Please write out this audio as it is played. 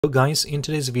Hello guys, in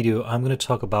today's video I'm going to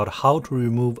talk about how to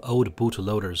remove old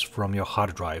bootloaders from your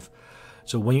hard drive.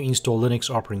 So when you install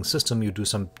Linux operating system, you do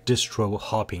some distro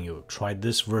hopping. You try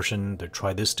this version, then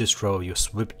try this distro, you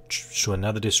switch to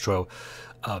another distro.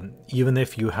 Even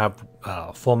if you have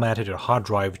formatted your hard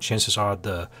drive, chances are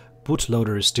the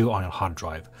bootloader is still on your hard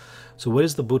drive. So what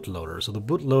is the bootloader? So the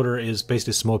bootloader is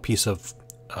basically a small piece of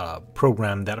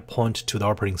program that points to the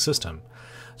operating system.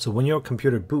 So when your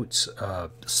computer boots,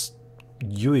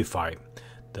 UEFI,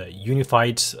 the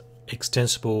Unified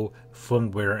Extensible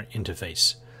Firmware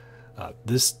Interface.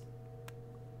 This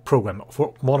program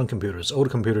for modern computers,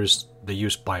 old computers, they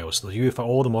use BIOS. The UEFI,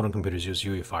 all the modern computers use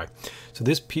UEFI. So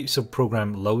this piece of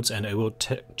program loads and it will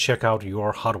check out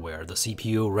your hardware, the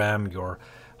CPU, RAM, your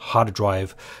hard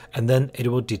drive, and then it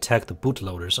will detect the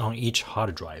bootloaders on each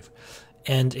hard drive.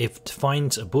 And if it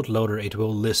finds a bootloader, it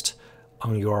will list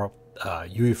on your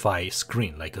UEFI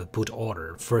screen, like a boot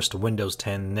order. First Windows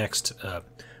 10, next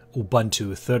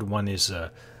Ubuntu, third one is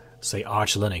say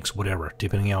Arch Linux, whatever,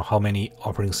 depending on how many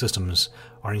operating systems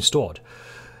are installed.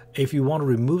 If you want to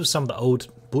remove some of the old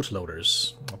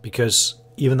bootloaders, because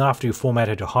even after you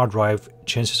formatted your hard drive,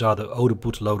 chances are the old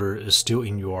bootloader is still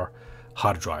in your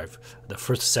hard drive, the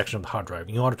first section of the hard drive.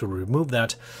 In order to remove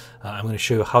that, I'm going to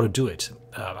show you how to do it.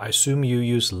 I assume you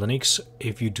use Linux.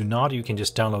 If you do not, you can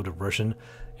just download a version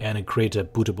and create a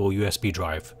bootable USB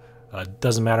drive.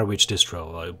 Doesn't matter which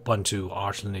distro, Ubuntu,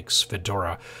 Arch Linux,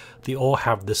 Fedora, they all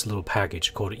have this little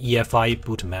package called Efi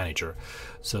Boot Manager.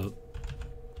 So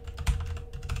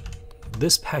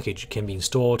this package can be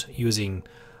installed using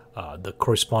the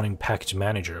corresponding package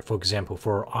manager. For example,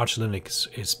 for Arch Linux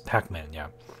is Pacman, yeah.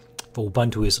 For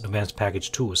Ubuntu is Advanced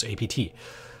Package Tools, APT.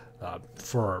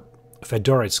 For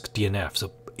Fedora it's DNF.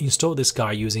 So install this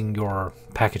guy using your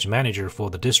package manager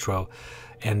for the distro,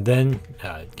 and then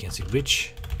you can see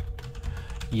which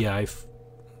Efi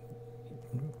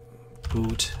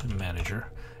Boot Manager.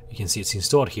 You can see it's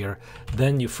installed here.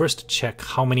 Then you first check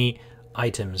how many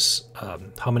items,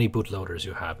 how many bootloaders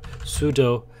you have.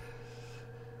 Sudo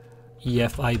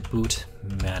Efi Boot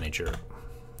Manager.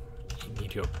 You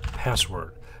need your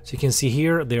password. So you can see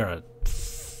here there are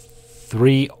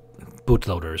 3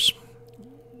 bootloaders.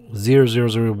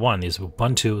 0001 is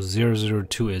Ubuntu,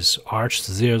 002 is Arch,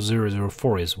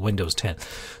 0004 is Windows 10.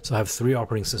 So I have 3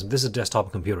 operating systems. This is a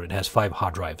desktop computer. It has 5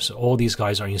 hard drives. So all these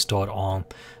guys are installed on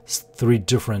 3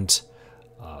 different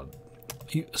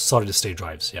solid state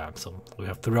drives. Yeah, so we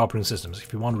have 3 operating systems.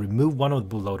 If you want to remove one of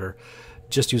the bootloader,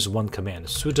 just use one command,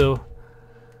 sudo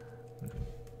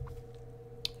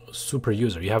super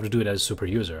user. You have to do it as super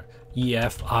user.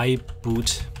 Efi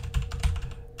Boot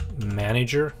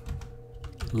Manager,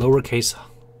 lowercase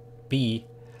b,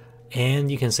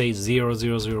 and you can say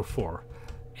 0004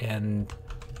 and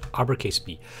uppercase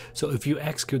B. So if you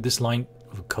execute this line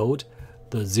of code,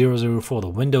 the 004, the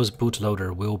Windows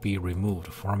bootloader, will be removed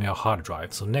from your hard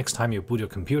drive. So next time you boot your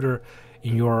computer,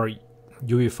 in your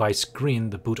UEFI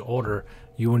screen, the boot order,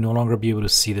 you will no longer be able to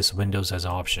see this Windows as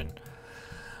an option.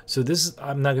 So this is,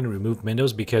 I'm not going to remove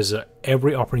Windows because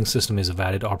every operating system is a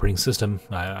valid operating system.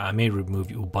 I may remove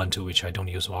Ubuntu, which I don't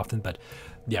use often, but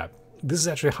yeah, this is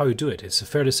actually how you do it. It's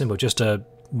fairly simple, just 2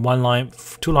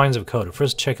 lines of code.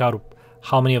 First, check out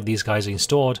how many of these guys are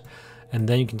installed, and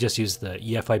then you can just use the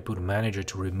Efi Boot Manager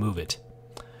to remove it.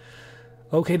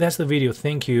 Okay, that's the video.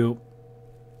 Thank you.